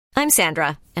I'm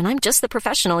Sandra, and I'm just the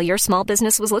professional your small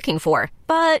business was looking for.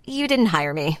 But you didn't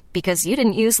hire me because you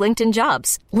didn't use LinkedIn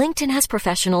Jobs. LinkedIn has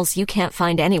professionals you can't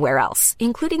find anywhere else,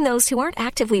 including those who aren't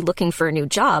actively looking for a new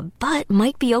job, but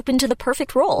might be open to the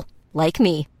perfect role, like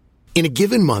me. In a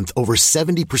given month, over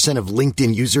 70% of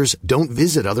LinkedIn users don't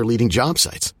visit other leading job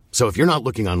sites. So if you're not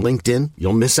looking on LinkedIn,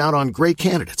 you'll miss out on great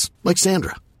candidates like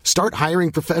Sandra. Start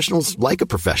hiring professionals like a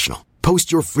professional.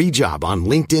 Post your free job on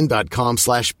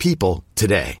linkedin.com/people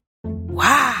today.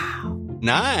 Wow.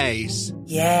 Nice.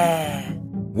 Yeah.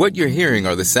 What you're hearing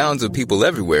are the sounds of people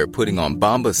everywhere putting on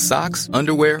Bombas socks,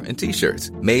 underwear, and T-shirts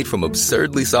made from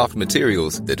absurdly soft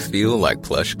materials that feel like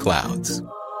plush clouds.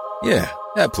 Yeah,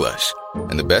 that plush.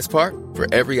 And the best part?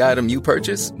 For every item you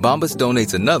purchase, Bombas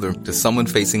donates another to someone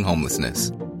facing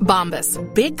homelessness. Bombas.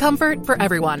 Big comfort for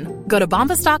everyone. Go to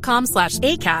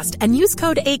bombas.com/ACAST and use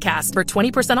code ACAST for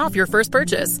 20% off your first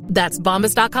purchase. That's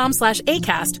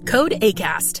bombas.com/ACAST. Code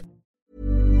ACAST.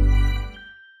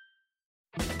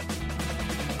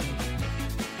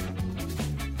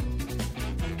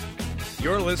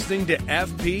 You're listening to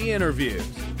FP Interviews.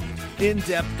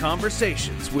 In-depth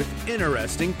conversations with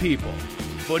interesting people.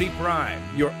 Footy Prime,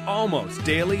 your almost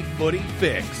daily footy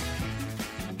fix.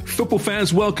 Football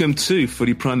fans, welcome to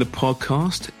Footy Prime, the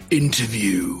podcast.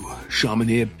 Interview. Sharman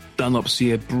here, Dunlop's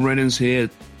here, Brennan's here,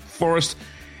 Forrest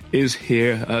is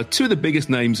here. Two of the biggest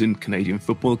names in Canadian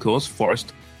football, of course,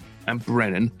 Forrest and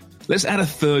Brennan. Let's add a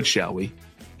third, shall we?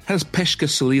 How does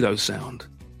Peschisolido sound?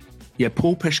 Yeah,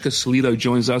 Paul Peschisolido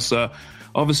joins us.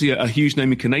 Obviously a huge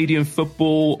name in Canadian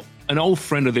football, an old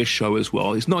friend of this show as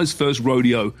well. It's not his first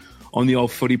rodeo on the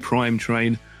old Footy Prime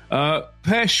train.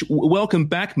 Pesh, welcome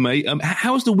back, mate.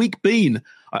 How's the week been?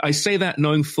 I say that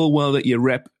knowing full well that you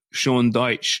rep Sean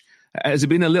Dyche. Has it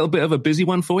been a little bit of a busy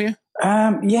one for you?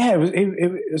 Yeah,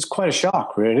 it was quite a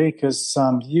shock, really, because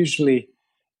usually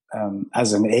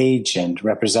as an agent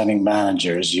representing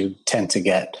managers, you tend to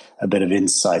get a bit of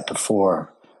insight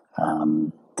before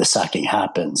the sacking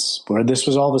happens, where this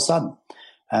was all of a sudden.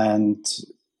 And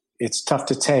it's tough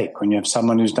to take when you have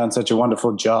someone who's done such a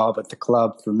wonderful job at the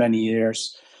club for many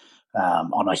years,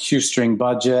 on a shoestring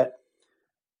budget,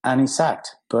 and he's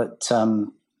sacked. But,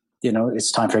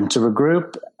 it's time for him to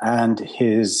regroup, and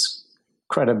his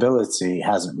credibility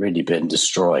hasn't really been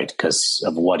destroyed because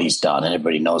of what he's done, and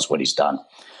everybody knows what he's done.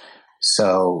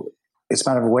 So it's a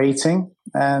matter of waiting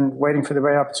for the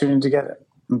right opportunity to get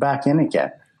him back in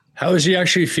again. How is he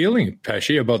actually feeling,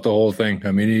 Pesci, about the whole thing?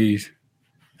 I mean,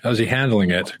 how's he handling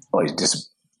it? Well, he's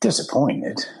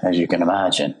disappointed, as you can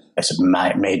imagine. It's a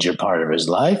major part of his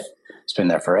life. He's been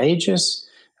there for ages,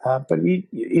 but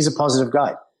he's a positive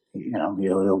guy.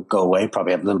 He'll go away,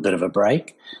 probably have a little bit of a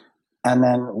break, and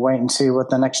then wait and see what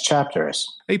the next chapter is.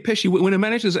 Hey, Pesci, when a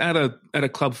manager's at a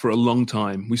club for a long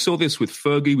time, we saw this with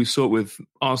Fergie, we saw it with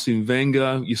Arsene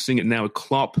Wenger, you're seeing it now with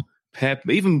Klopp, Pep,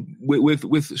 even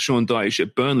with Sean Dyche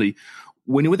at Burnley.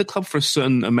 When you're with a club for a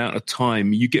certain amount of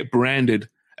time, you get branded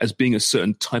as being a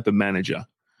certain type of manager.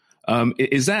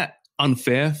 Is that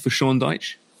unfair for Sean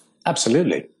Dyche?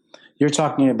 Absolutely. You're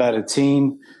talking about a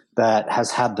team that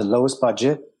has had the lowest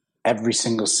budget every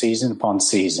single season upon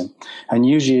season. And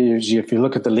usually, if you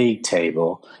look at the league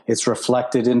table, it's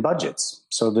reflected in budgets.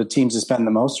 So the teams that spend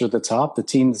the most are at the top. The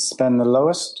teams that spend the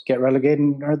lowest get relegated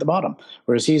and are at the bottom.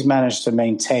 Whereas he's managed to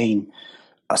maintain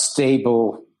a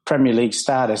stable Premier League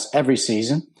status every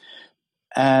season.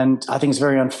 And I think it's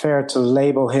very unfair to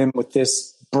label him with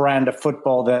this brand of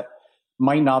football that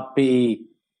might not be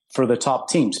for the top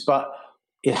teams. But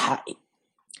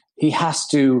he has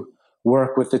to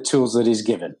work with the tools that he's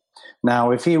given.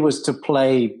 Now, if he was to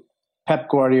play Pep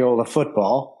Guardiola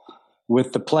football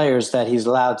with the players that he's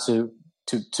allowed to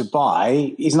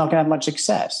buy, he's not going to have much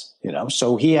success,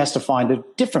 So he has to find a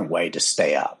different way to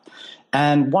stay up.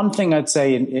 And one thing I'd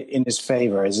say in his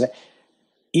favor is that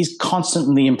he's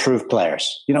constantly improved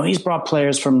players. He's brought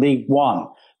players from League One,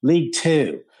 League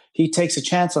Two. He takes a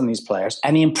chance on these players,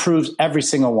 and he improves every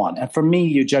single one. And for me,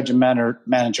 you judge a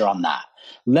manager on that,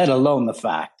 let alone the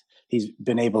fact he's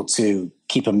been able to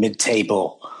keep a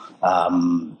mid-table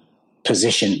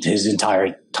position his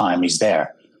entire time he's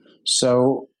there.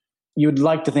 So you'd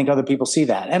like to think other people see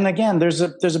that. And again, there's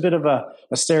a bit of a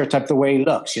stereotype the way he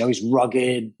looks. He's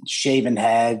rugged, shaven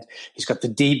head. He's got the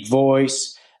deep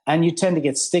voice. And you tend to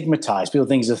get stigmatized. People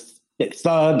think he's a bit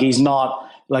thug. He's not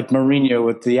like Mourinho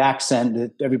with the accent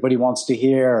that everybody wants to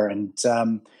hear. And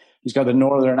he's got a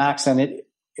northern accent.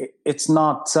 It's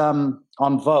not on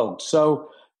vogue. So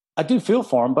I do feel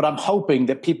for him, but I'm hoping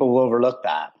that people will overlook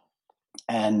that.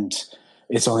 And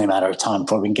it's only a matter of time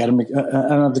before we can get him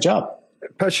another job.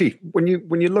 Pesci, when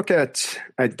you look at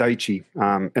Dyche,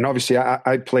 and obviously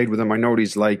I played with him, I know he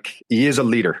is a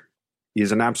leader. He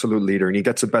is an absolute leader, and he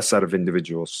gets the best out of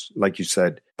individuals, like you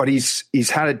said. But he's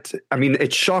had it. I mean,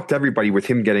 it shocked everybody with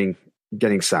him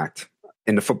getting sacked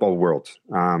in the football world.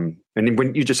 And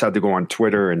when you just had to go on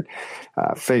Twitter and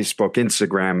Facebook,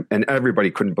 Instagram, and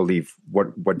everybody couldn't believe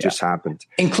what just happened,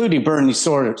 including Burnley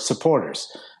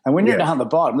supporters. And when you're down the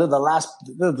bottom, they're the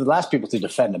last people to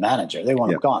defend the manager. They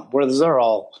want him gone. Whereas they're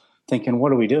all thinking,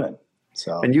 "What are we doing?"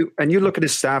 So and you look at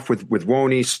his staff with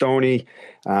Woney, Stoney,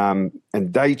 and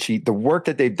Dyche, the work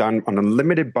that they've done on a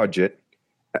limited budget.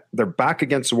 They're back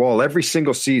against the wall every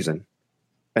single season,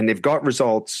 and they've got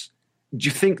results. Do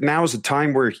you think now is the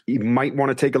time where he might want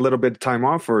to take a little bit of time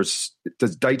off, or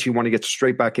does Dyche want to get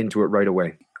straight back into it right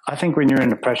away? I think when you're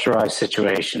in a pressurized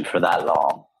situation for that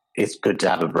long, it's good to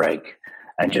have a break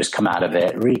and just come out of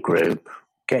it, regroup,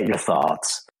 get your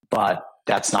thoughts. But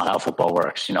that's not how football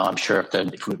works. You know, I'm sure if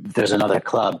there's another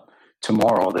club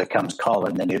tomorrow that comes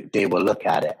calling, then they will look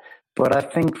at it. But I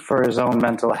think for his own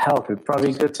mental health, it'd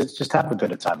probably be good to just have a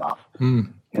bit of time off. You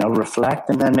know, reflect,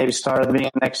 and then maybe start at the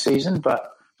beginning of next season.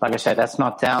 But like I said, that's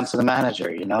not down to the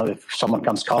manager. You know, if someone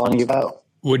comes calling you out.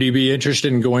 Would he be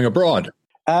interested in going abroad?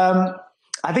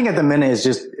 I think at the minute is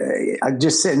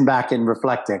just sitting back and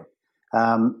reflecting.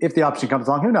 If the option comes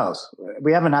along, who knows?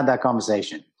 We haven't had that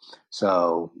conversation.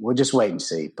 So we'll just wait and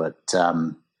see. But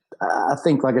I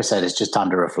think, like I said, it's just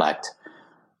time to reflect,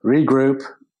 regroup,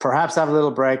 perhaps have a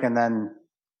little break, and then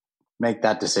make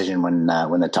that decision when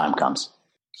the time comes.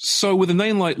 So with a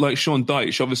name like Sean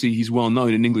Dyche, obviously he's well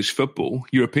known in English football,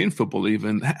 European football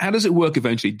even. How does it work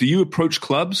eventually? Do you approach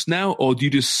clubs now, or do you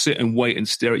just sit and wait and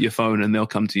stare at your phone and they'll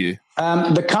come to you?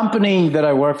 The company that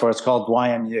I work for is called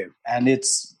YMU, and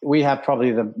we have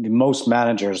probably the most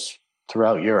managers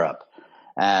throughout Europe,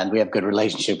 and we have good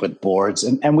relationship with boards,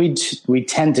 and we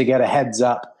tend to get a heads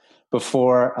up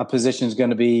before a position is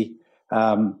going to be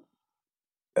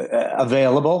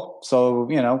available. So,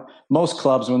 you know, most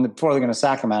clubs, before they're going to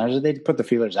sack a manager, they put the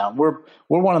feelers out. We're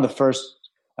one of the first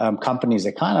companies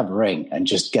that kind of ring and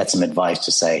just get some advice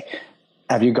to say,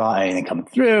 have you got anything coming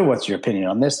through? What's your opinion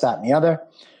on this, that, and the other?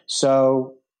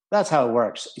 So that's how it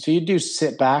works. So you do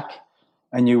sit back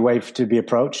and you wait to be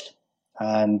approached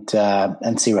and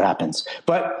see what happens.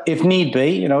 But if need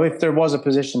be, you know, if there was a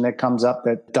position that comes up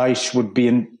that Dyche would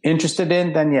be interested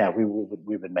in, then yeah, we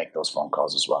would make those phone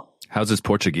calls as well. How's his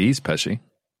Portuguese, Pesci?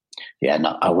 Yeah,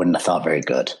 no, I wouldn't have thought very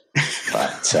good.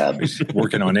 But he's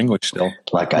working on English still.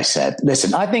 Like I said,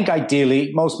 listen, I think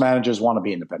ideally most managers want to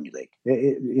be in the Premier League.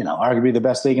 You know, arguably the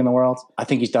best league in the world. I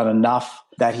think he's done enough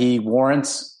that he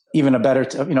warrants even a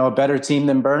better team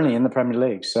than Burnley in the Premier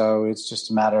League. So it's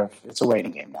just a matter of, it's a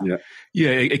waiting game now. Yeah,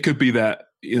 it could be that,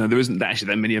 you know, there isn't actually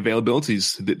that many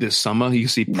availabilities this summer. You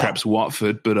see perhaps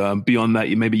Watford, but beyond that,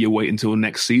 maybe you wait until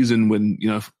next season when, you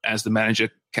know, as the manager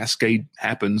cascade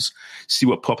happens, see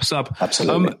what pops up.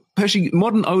 Absolutely. Especially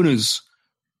modern owners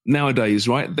nowadays,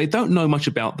 right? They don't know much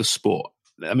about the sport.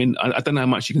 I mean, I don't know how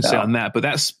much you can say on that, but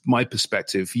that's my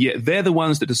perspective. Yeah, they're the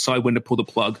ones that decide when to pull the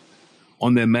plug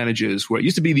on their managers, where it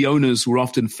used to be the owners were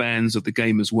often fans of the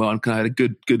game as well and kind of had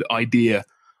a good idea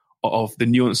of the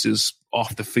nuances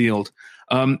off the field.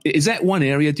 Is that one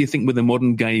area, do you think, where the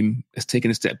modern game has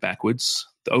taken a step backwards?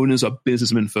 The owners are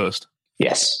businessmen first.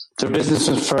 Yes, they're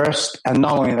businessmen first. And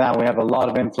not only that, we have a lot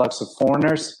of influx of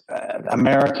foreigners,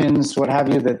 Americans, what have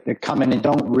you, that come in and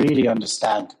don't really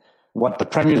understand what the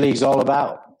Premier League is all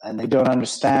about. And they don't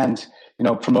understand, you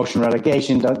know, promotion,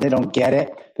 relegation. They don't get it.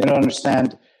 They don't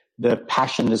understand the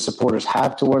passion the supporters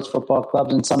have towards football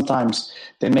clubs. And sometimes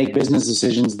they make business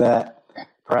decisions that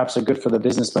perhaps are good for the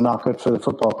business, but not good for the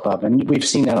football club. And we've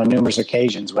seen that on numerous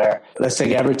occasions where, let's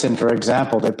take Everton, for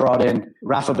example, they brought in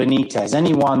Rafa Benitez.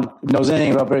 Anyone who knows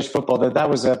anything about British football, it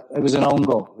was an own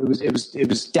goal. It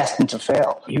was destined to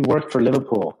fail. He worked for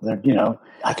Liverpool. You know,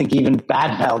 I think even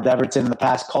badmouthed Everton in the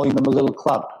past, calling them a little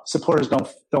club. Supporters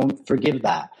don't forgive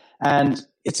that. And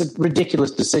it's a ridiculous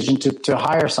decision to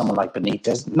hire someone like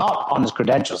Benitez, not on his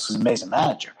credentials, because he's an amazing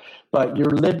manager, but you're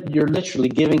literally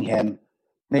giving him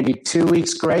maybe 2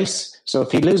 weeks grace. So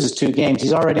if he loses 2 games,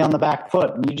 he's already on the back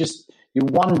foot. And you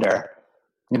wonder,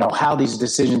 you know, how these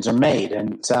decisions are made.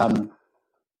 And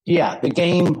the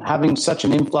game having such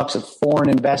an influx of foreign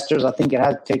investors, I think it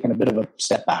has taken a bit of a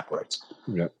step backwards.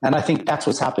 Yeah. And I think that's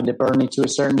what's happened at Burnley to a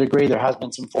certain degree. There has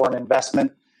been some foreign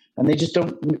investment, and they just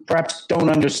don't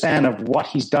understand of what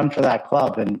he's done for that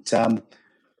club. And,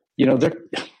 you know,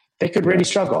 they could really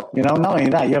struggle. You know, not only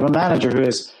that, you have a manager who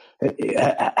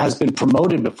has been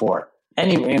promoted before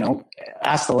anyway,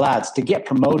 ask the lads, to get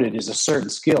promoted is a certain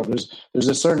skill. There's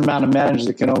a certain amount of managers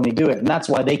that can only do it. And that's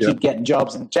why they keep getting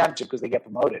jobs in the championship, because they get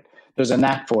promoted. There's a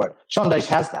knack for it. Sean Dyche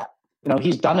has that.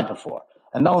 He's done it before.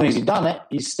 And not only has he done it,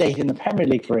 he's stayed in the Premier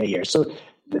League for 8 years. So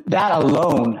that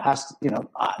alone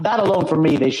that alone for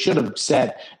me, they should have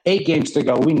said 8 games to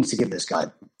go. We need to give this guy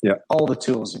all the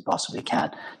tools we possibly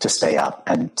can to stay up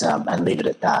and leave it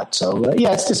at that. So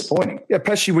it's disappointing. Yeah,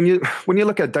 Pesci, when you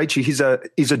look at Dyche,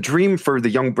 he's a dream for the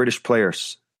young British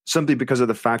players, simply because of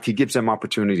the fact he gives them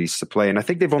opportunities to play. And I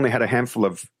think they've only had a handful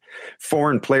of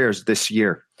foreign players this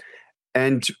year.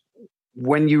 And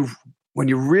when you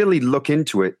really look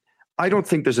into it, I don't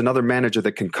think there's another manager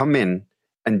that can come in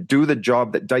and do the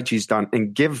job that Dyche's done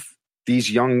and give these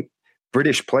young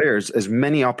British players as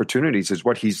many opportunities as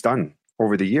what he's done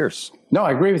over the years. No,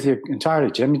 I agree with you entirely,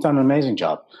 Jim. He's done an amazing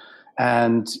job.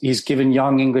 And he's given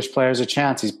young English players a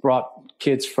chance. He's brought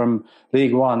kids from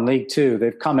League One, League Two.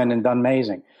 They've come in and done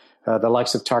amazing. The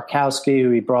likes of Tarkowski, who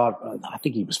he brought, I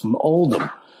think he was from Oldham.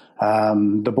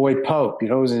 The boy Pope,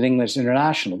 was an English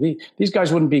international. These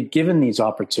guys wouldn't be given these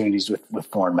opportunities with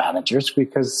foreign managers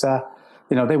because,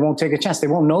 they won't take a chance. They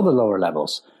won't know the lower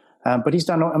levels. But he's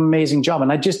done an amazing job.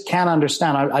 And I just can't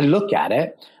understand. I look at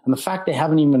it, and the fact they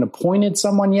haven't even appointed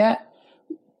someone yet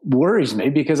worries me,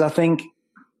 because I think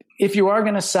if you are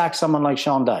going to sack someone like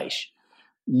Sean Dyche,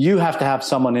 you have to have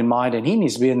someone in mind, and he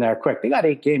needs to be in there quick. They got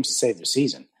 8 games to save their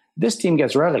season. This team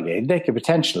gets relegated, they could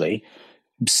potentially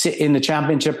sit in the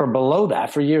championship or below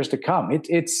that for years to come.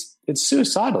 It's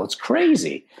suicidal. It's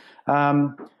crazy.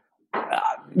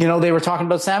 They were talking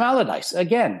about Sam Allardyce.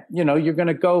 Again, you're going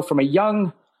to go from a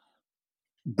young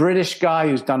British guy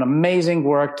who's done amazing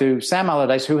work to Sam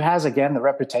Allardyce, who has, again, the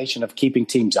reputation of keeping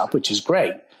teams up, which is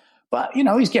great. But,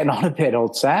 he's getting on a bit,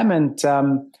 old Sam. And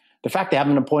the fact they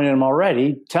haven't appointed him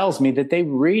already tells me that they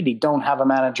really don't have a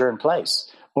manager in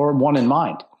place or one in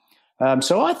mind.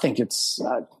 So I think it's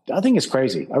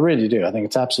crazy. I really do. I think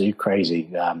it's absolutely crazy.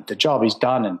 The job he's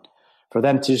done, and for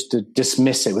them just to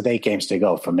dismiss it with 8 games to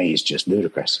go, for me, is just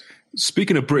ludicrous.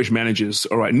 Speaking of British managers,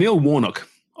 all right, Neil Warnock,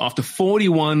 after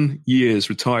 41 years,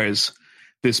 retires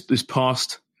this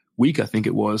past week, I think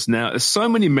it was. Now, there's so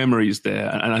many memories there.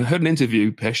 And I heard an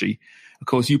interview, Pesci, of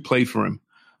course, you played for him.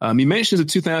 He mentions the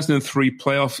 2003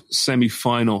 playoff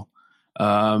semi-final,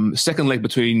 second leg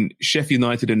between Sheffield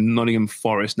United and Nottingham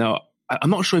Forest. Now, I'm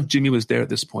not sure if Jimmy was there at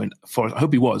this point. I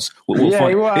hope he was. We'll find.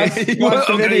 He was. He was.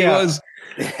 Okay, he was.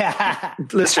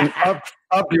 Listen,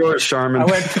 up yours, Sharman. I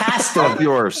went past him. Up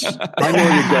yours. I know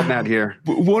you're getting at here.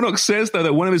 Warnock says, though,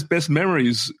 that one of his best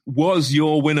memories was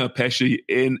your winner, Pesci,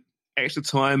 in extra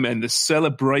time and the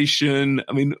celebration.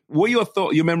 I mean, what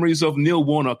are your memories of Neil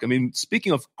Warnock? I mean,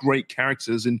 speaking of great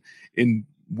characters in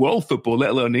world football,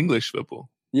 let alone English football.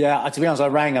 Yeah, to be honest, I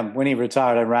rang him. When he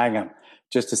retired, I rang him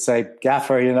just to say,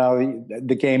 Gaffer,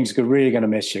 the game's really going to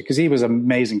miss you, because he was an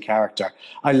amazing character.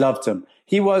 I loved him.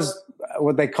 He was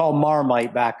what they call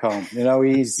Marmite back home.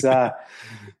 He's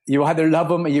you either love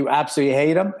him or you absolutely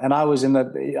hate him. And I was in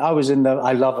the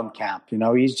I love him camp.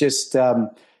 He's just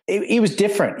he was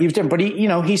different. He was different, but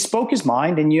he spoke his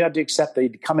mind, and you had to accept that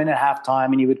he'd come in at halftime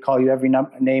and he would call you every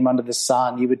name under the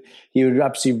sun. He would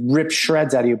absolutely rip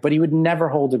shreds out of you, but he would never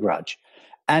hold a grudge.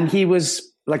 And he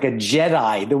was like a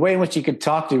Jedi. The way in which he could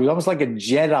talk to you was almost like a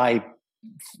Jedi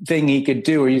thing he could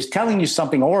do, or he was telling you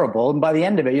something horrible, and by the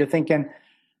end of it, you're thinking,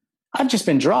 I've just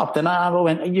been dropped. And I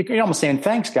went, you're almost saying,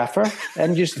 thanks, Gaffer.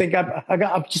 And you just think,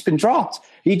 I've just been dropped.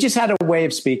 He just had a way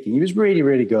of speaking. He was really,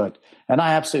 really good. And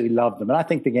I absolutely loved him. And I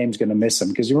think the game's going to miss him,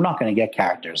 because you're not going to get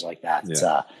characters like that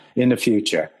in the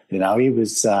future. He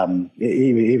was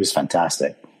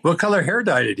fantastic. What color hair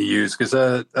dye did he use? Because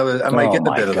I might get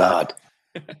the bit of that.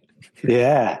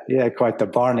 Yeah, quite the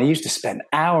barn. He used to spend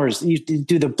hours. He used to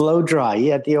do the blow dry. He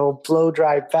had the old blow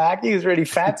dry pack. He was really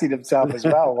fancied himself as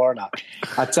well, Warnock.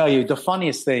 I tell you, the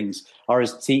funniest things are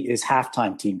his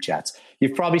halftime team chats.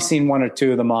 You've probably seen one or two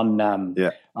of them on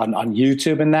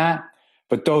YouTube and that.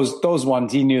 But those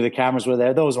ones, he knew the cameras were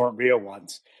there. Those weren't real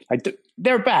ones.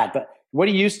 They're bad. But what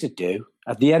he used to do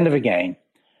at the end of a game,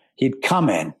 he'd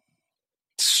come in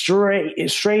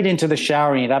straight into the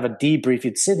shower, and he'd have a debrief.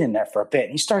 He'd sit in there for a bit,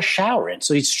 and he'd start showering.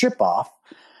 So he'd strip off,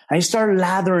 and he started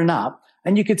lathering up,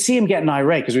 and you could see him getting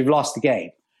irate because we've lost the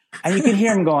game. And you could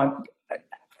hear him going,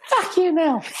 fuck you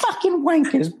now, fucking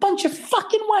wankers, bunch of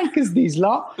fucking wankers, these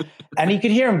lot. And you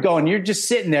could hear him going, you're just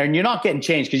sitting there, and you're not getting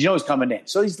changed because you know he's coming in.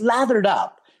 So he's lathered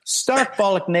up, stark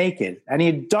bollock naked, and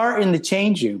he'd dart in the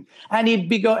change room, and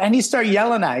he'd start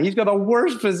yelling at him. He's got the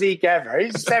worst physique ever.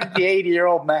 He's a 70,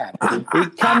 80-year-old man.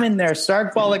 He'd come in there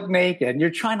stark bollock naked, and you're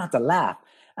trying not to laugh.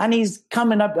 And he's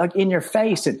coming up like in your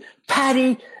face and,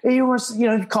 Paddy,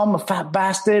 you call him a fat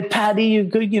bastard. Paddy,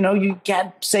 you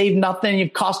can't save nothing.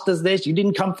 You've cost us this. You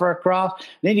didn't come for a cross. And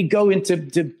then he'd go into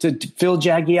to Phil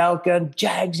Jagielka and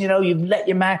Jags, you've let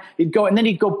your man. He'd go, and then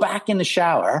he'd go back in the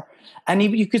shower. And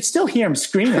you could still hear him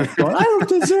screaming, going, I don't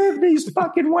deserve these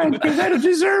fucking wankers. I don't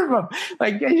deserve them.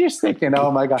 Like, you're just thinking,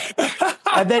 oh, my God.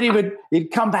 And then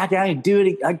he'd come back out, he'd do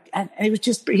it. And it was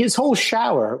just, his whole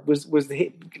shower was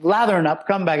lathering up,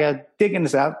 come back out, digging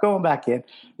this out, going back in.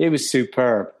 It was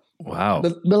superb. Wow.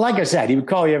 But like I said, he would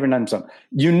call you every night and something.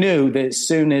 You knew that as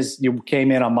soon as you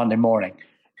came in on Monday morning,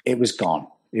 it was gone.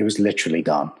 It was literally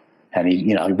gone. And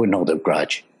he wouldn't hold a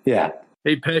grudge. Yeah.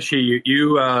 Hey, Pesci,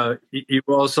 you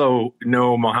also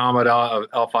know Mohammed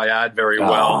Al-Fayed very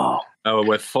well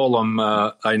with Fulham.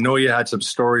 I know you had some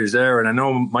stories there, and I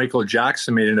know Michael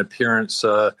Jackson made an appearance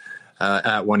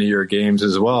at one of your games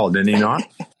as well, didn't he not?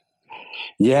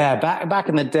 Yeah, back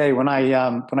in the day when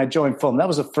I joined Fulham, that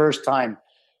was the first time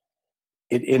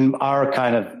in our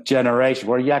kind of generation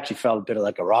where you actually felt a bit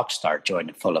like a rock star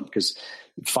joining Fulham, because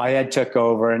Fayed took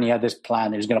over and he had this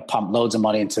plan. He was going to pump loads of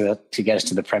money to get us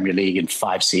to the Premier League in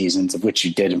 5 seasons, of which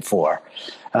he did in 4.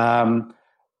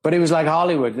 But it was like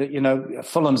Hollywood.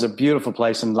 Fulham's a beautiful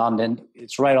place in London.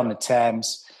 It's right on the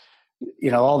Thames.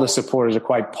 All the supporters are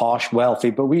quite posh,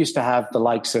 wealthy. But we used to have the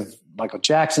likes of Michael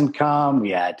Jackson come.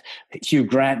 We had Hugh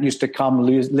Grant used to come,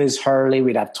 Liz Hurley.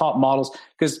 We'd have top models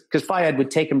because Fayed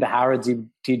would take them to Harrods.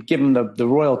 He'd give them the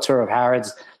royal tour of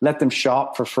Harrods, let them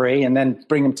shop for free, and then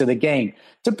bring them to the game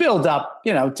to build up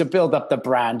the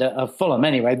brand of Fulham.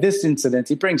 Anyway, this incident,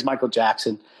 he brings Michael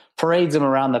Jackson, parades him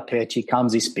around the pitch. He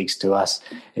comes, he speaks to us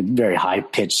in very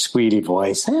high-pitched, squealy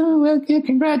voice. Oh, well,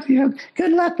 congrats,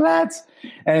 good luck, lads.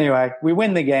 Anyway, we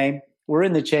win the game. We're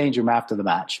in the change room after the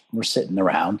match. We're sitting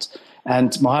around.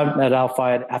 And Mohammed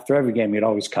Al-Fayed, after every game, he'd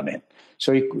always come in.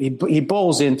 So he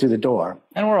bowls in through the door.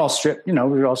 And we're all stripped,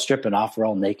 we're all stripping off. We're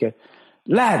all naked.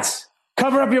 Lads,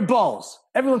 cover up your balls.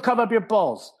 Everyone cover up your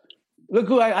balls. Look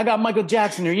who I got Michael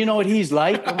Jackson here. You know what he's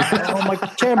like. Oh, my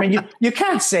chairman, you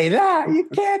can't say that. You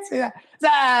can't say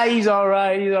that. He's all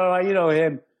right. He's all right. You know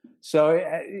him. So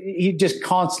he just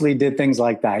constantly did things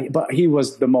like that. But he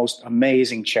was the most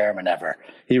amazing chairman ever.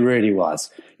 He really was.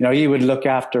 He would look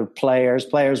after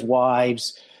players'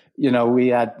 wives. We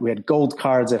had gold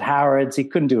cards at Harrods. He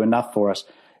couldn't do enough for us.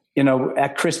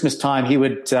 At Christmas time, he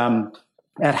would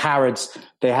at Harrods.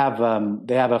 They have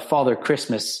a Father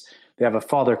Christmas. They have a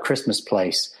Father Christmas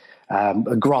place,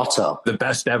 a grotto, the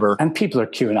best ever, and people are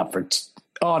queuing up for.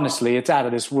 Honestly, it's out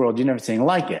of this world. You've never seen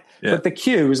like it. Yeah. But the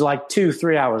queue is like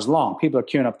 2-3 hours long. People are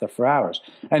queuing up there for hours.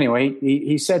 Anyway,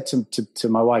 he said to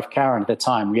my wife, Karen, at the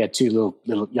time, we had 2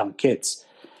 little young kids.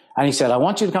 And he said, I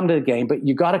want you to come to the game, but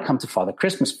you got to come to Father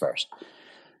Christmas first.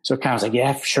 So Karen's like,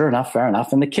 yeah, sure enough, fair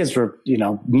enough. And the kids were,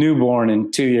 newborn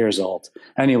and 2 years old.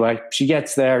 Anyway, she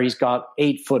gets there. He's got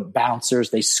 8-foot bouncers.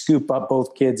 They scoop up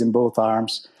both kids in both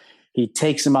arms. He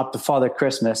takes them up to Father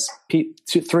Christmas,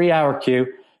 3-hour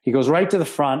queue. He goes right to the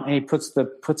front and he puts the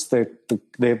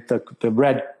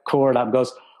red cord up and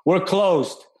goes, we're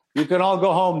closed. You can all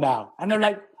go home now. And they're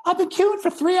like, I've been queuing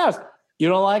for 3 hours. You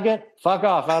don't like it? Fuck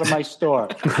off out of my store.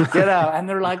 Get out. And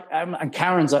they're like, and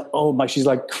Karen's like, oh my, she's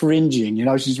like cringing.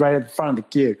 She's right at the front of the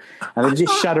queue. And they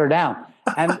just shut her down.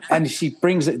 And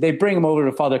they bring him over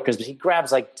to Father Christmas. He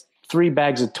grabs like 3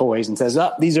 bags of toys and says,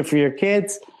 these are for your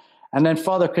kids. And then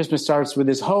Father Christmas starts with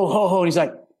this ho, ho, ho. And he's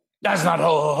like, that's not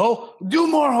ho, ho, ho. Do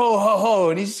more ho, ho, ho.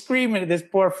 And he's screaming at this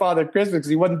poor Father Christmas because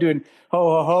he wasn't doing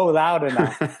ho, ho, ho loud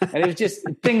enough. And it was just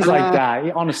things like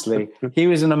that. Honestly, he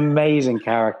was an amazing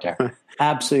character.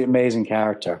 Absolutely amazing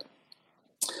character.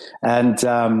 And,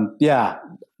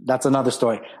 that's another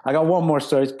story. I got one more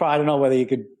story. I don't know whether you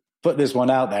could put this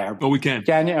one out there. Oh, we can.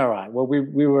 Can you? All right. Well,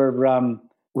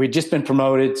 we'd just been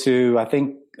promoted to, I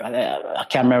think, I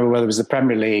can't remember whether it was the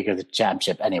Premier League or the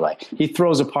Championship. Anyway, he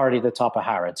throws a party at the top of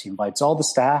Harrods. He invites all the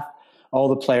staff, all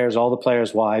the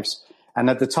players' wives. And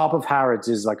at the top of Harrods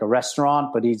is like a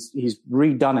restaurant, but he's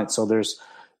redone it. So there's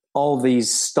all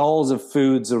these stalls of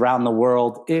foods around the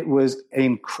world. It was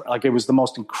it was the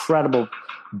most incredible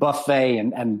buffet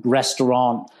and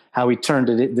restaurant, how he turned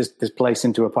this place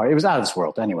into a party. It was out of this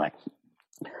world anyway.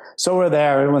 So we're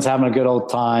there. Everyone's having a good old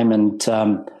time.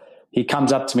 And he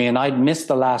comes up to me, and I'd missed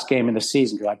the last game of the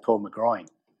season because I pulled my groin.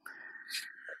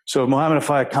 So Mohammed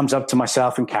Al-Fayed comes up to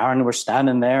myself and Karen. We're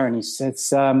standing there, and he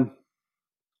says,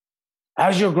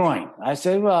 how's your groin? I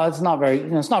said, well, it's not very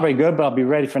good, but I'll be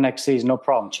ready for next season. No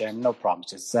problem, Chairman. No problem.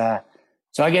 He says,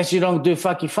 so I guess you don't do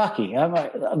fucky.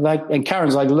 I'm like, and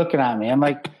Karen's like looking at me. I'm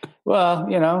like, well,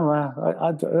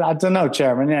 I don't know,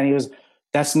 Chairman. And he goes,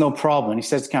 That's no problem. And he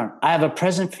says to Karen, I have a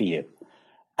present for you.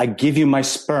 I give you my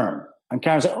sperm. And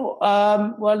Karen said,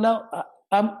 well, no,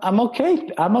 I'm okay.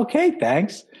 I'm okay,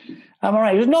 thanks. I'm all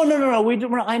right. He goes,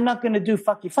 no. I'm not going to do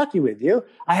fucky with you.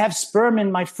 I have sperm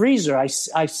in my freezer. I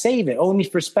save it only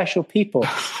for special people.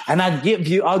 And I'll give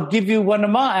you one of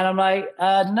mine. And I'm like,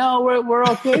 no, we're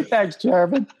okay. Thanks,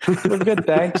 Chairman. We're good.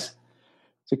 Thanks.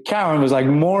 So Karen was like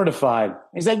mortified.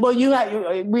 He's like,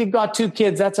 well, we've got 2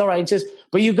 kids. That's all right. He says,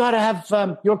 but you got to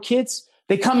have your kids.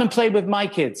 They come and play with my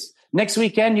kids. Next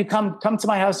weekend, you come to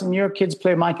my house and your kids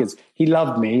play with my kids. He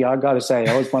loved me. I got to say,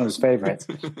 I was one of his favorites.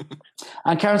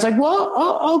 And Karen's like,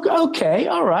 well, okay,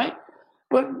 all right.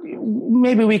 But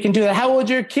maybe we can do that. How old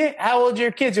are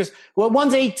your kids? Just, well,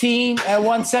 one's 18 and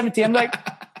one's 17. I'm like,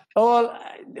 oh,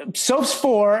 Soph's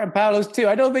 4 and Paolo's 2.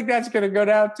 I don't think that's going to go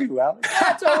down too well.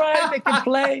 That's all right. They can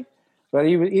play. But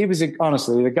he was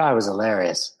honestly, the guy was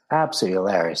hilarious. Absolutely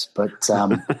hilarious. But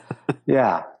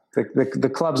yeah. The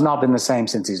club's not been the same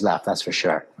since he's left, that's for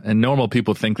sure. And normal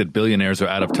people think that billionaires are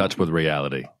out of touch with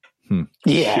reality.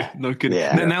 Yeah. No kidding.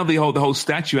 Yeah. Now the whole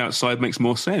statue outside makes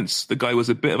more sense. The guy was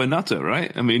a bit of a nutter,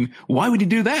 right? I mean, why would he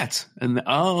do that? And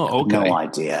okay. No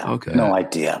idea. Okay. No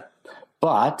idea.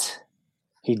 But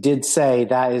he did say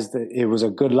it was a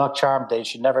good luck charm. They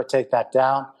should never take that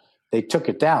down. They took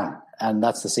it down, and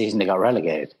that's the season they got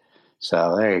relegated.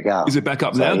 So there you go. Is it back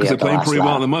up now? Because they're playing pretty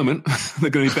well at the moment. They're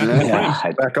going to be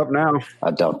back back up now. I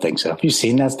don't think so. Have you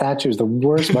seen that statue? It's the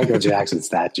worst Michael Jackson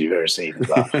statue you've ever seen.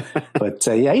 But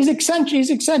yeah, he's eccentric. He's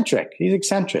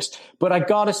eccentric. But I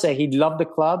got to say, he loved the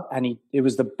club, and it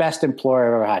was the best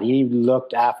employer I ever had. He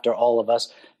looked after all of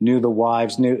us, knew the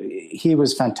wives, he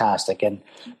was fantastic. And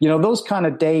those kind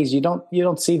of days, you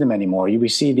don't see them anymore. We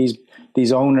see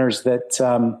these owners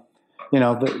that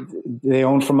they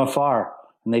own from afar.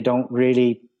 And they're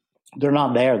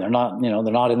not there. They're not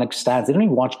in the stands. They don't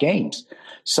even watch games.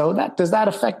 So does that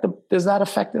affect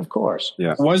it? Of course.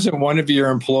 Yeah. Wasn't one of your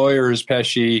employers,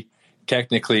 Pesci,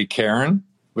 technically Karen?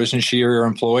 Wasn't she your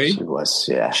employee? She was,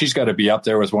 yeah. She's got to be up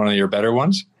there with one of your better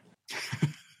ones.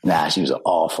 Nah, she was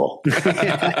awful.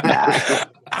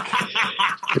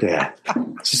 Yeah.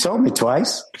 She sold me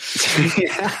twice.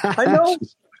 I know.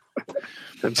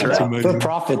 That's right. For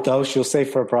profit, though. She'll say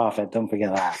for profit. Don't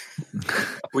forget that.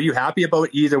 Were you happy about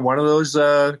either one of those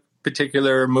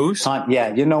particular moves?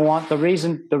 Yeah. You know what?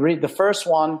 The first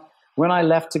one, when I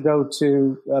left to go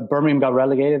to Birmingham, got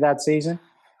relegated that season.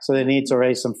 So they need to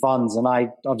raise some funds. And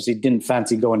I obviously didn't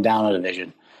fancy going down a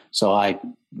division. So I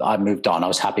moved on. I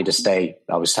was happy to stay.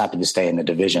 In the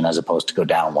division as opposed to go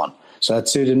down one. So that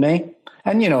suited me.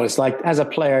 And, it's like as a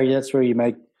player, that's where you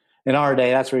make, in our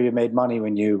day, that's where you made money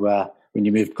when you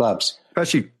moved clubs.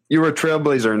 Pesci, you were a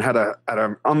trailblazer and had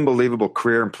an unbelievable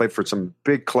career and played for some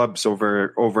big clubs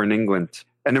over in England.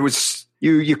 And it was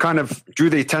you kind of drew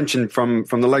the attention from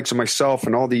the likes of myself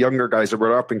and all the younger guys that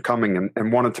were up and coming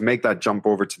and wanted to make that jump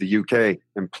over to the UK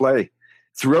and play.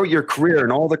 Throughout your career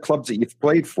and all the clubs that you've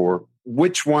played for,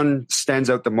 which one stands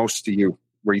out the most to you?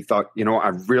 Where you thought, I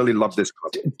really love this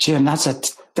club? Jim, that's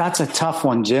a tough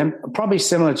one, Jim. Probably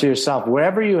similar to yourself.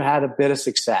 Wherever you had a bit of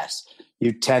success,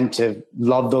 you tend to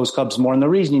love those clubs more. And the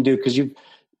reason you do,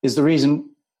 is the reason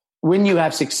when you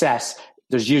have success,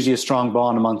 there's usually a strong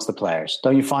bond amongst the players.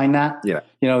 Don't you find that? Yeah.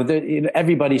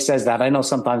 Everybody says that. I know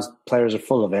sometimes players are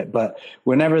full of it, but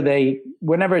whenever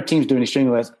a team's doing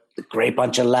extremely well, a great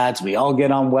bunch of lads. We all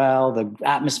get on well. The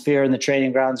atmosphere in the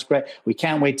training ground is great. We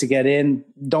can't wait to get in.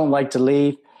 Don't like to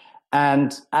leave.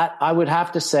 And I would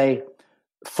have to say,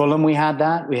 Fulham, we had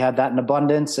that. We had that in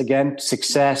abundance. Again,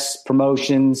 success,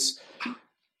 promotions,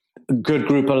 a good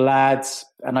group of lads.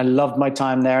 And I loved my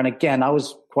time there. And again, I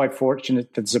was quite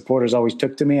fortunate that the supporters always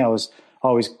took to me. I was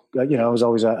always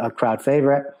a crowd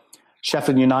favorite.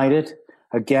 Sheffield United,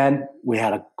 again, we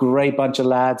had a great bunch of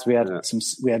lads. We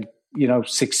had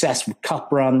success with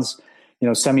cup runs,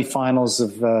 semi-finals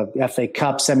of FA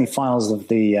Cup, semi-finals of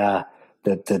the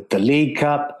League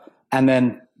Cup, and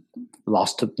then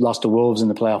lost to Wolves in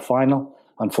the playoff final,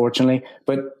 unfortunately.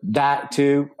 But that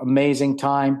too, amazing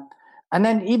time. And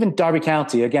then even Derby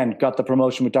County, again, got the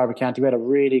promotion with Derby County. We had a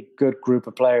really good group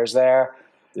of players there.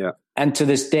 Yeah. And to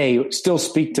this day, still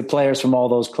speak to players from all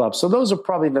those clubs. So those are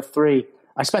probably the three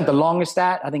I spent the longest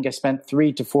at. I think I spent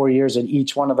 3 to 4 years in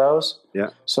each one of those. Yeah.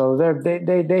 So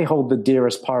they hold the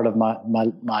dearest part of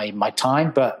my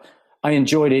time, but I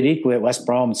enjoyed it equally at West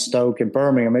Brom, Stoke, and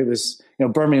Birmingham. It was,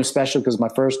 Birmingham special because my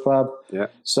first club. Yeah.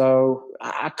 So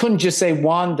I couldn't just say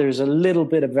one. There's a little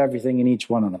bit of everything in each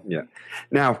one of them. Yeah.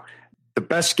 Now, the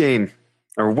best game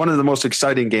or one of the most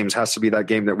exciting games has to be that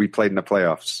game that we played in the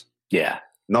playoffs. Yeah.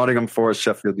 Nottingham Forest,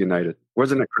 Sheffield United.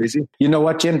 Wasn't it crazy? You know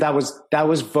what, Jim? That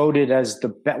was voted as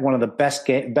one of the best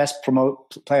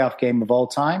playoff game of all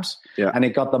times. Yeah. And it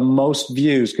got the most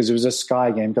views because it was a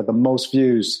Sky game. Got the most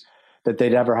views that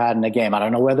they'd ever had in a game. I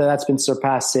don't know whether that's been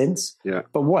surpassed since. Yeah.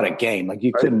 But what a game! Like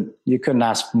you couldn't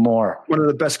ask for more. One of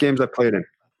the best games I played in.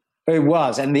 It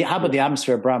was. And how about the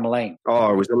atmosphere at Bramall Lane?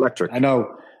 Oh, it was electric. I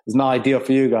know it's not ideal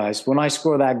for you guys. When I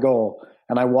score that goal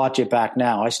and I watch it back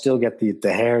now, I still get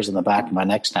the hairs in the back of my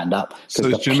neck stand up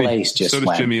because place just went. So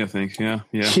does Jimmy, I think. Yeah.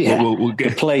 We'll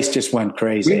get. The place just went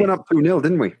crazy. We went up 2-0,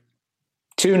 didn't we?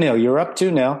 2-0. You were up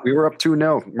 2-0. We were up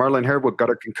 2-0. Marlon Harewood got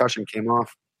a concussion, came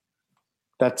off.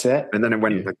 That's it. And then it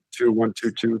went like 2-1,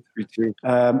 2-2,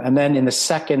 3-2. And then in the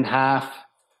second half,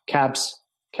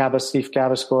 Steve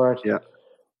Cabba scored. Yeah.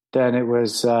 Then it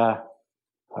was, I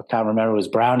can't remember, it was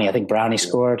Brownie. I think Brownie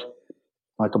scored.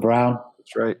 Michael Brown.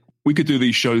 That's right. We could do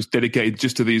these shows dedicated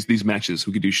just to these matches.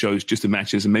 We could do shows just to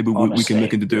matches, and maybe we can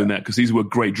look into doing that because these were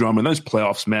great drama. And those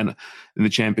playoffs, man, in the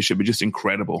championship are just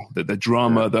incredible. The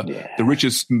drama, the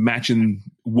richest match in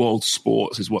world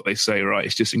sports is what they say, right?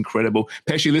 It's just incredible.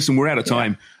 Pesci, listen, we're out of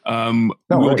time.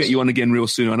 We'll get you on again real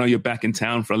soon. I know you're back in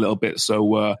town for a little bit,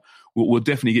 so we'll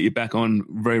definitely get you back on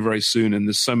very, very soon. And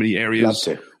there's so many areas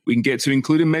we can get to,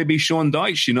 including maybe Sean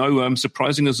Dyche,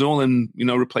 surprising us all and,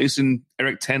 replacing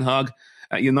Erik ten Hag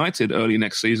at United early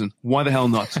next season. Why the hell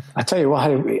not? I tell you what,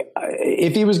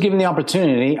 if he was given the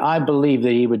opportunity, I believe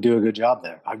that he would do a good job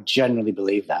there. I genuinely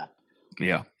believe that.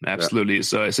 Yeah, absolutely.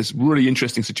 Yeah. It's this really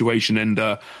interesting situation, and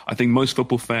I think most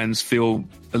football fans feel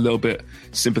a little bit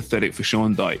sympathetic for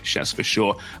Sean Dyche, that's for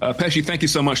sure. Pesci, thank you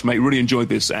so much, mate. Really enjoyed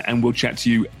this, and we'll chat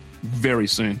to you very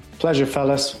soon. Pleasure,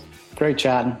 fellas. Great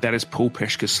chatting. That is Paul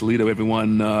Peschisolido,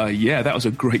 everyone. That was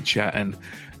a great chat, and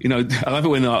I love it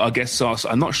when our guests ask,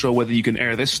 I'm not sure whether you can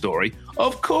air this story.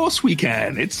 Of course we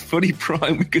can. It's Footy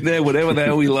Prime. We can air whatever the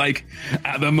hell we like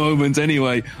at the moment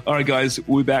anyway. All right, guys,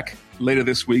 we'll be back later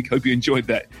this week. Hope you enjoyed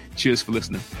that. Cheers for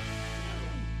listening.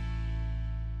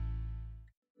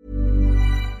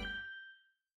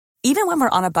 Even when we're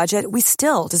on a budget, we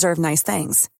still deserve nice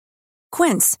things.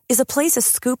 Quince is a place to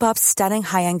scoop up stunning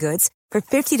high-end goods for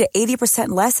 50 to 80%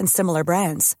 less than similar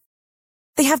brands.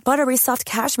 They have buttery soft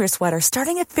cashmere sweaters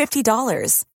starting at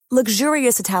 $50,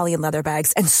 luxurious Italian leather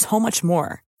bags, and so much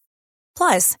more.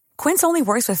 Plus, Quince only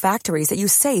works with factories that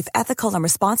use safe, ethical, and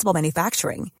responsible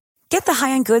manufacturing. Get the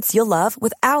high-end goods you'll love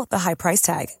without the high price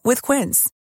tag with Quince.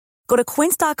 Go to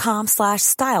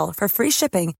quince.com/style for free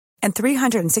shipping and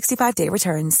 365-day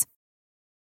returns.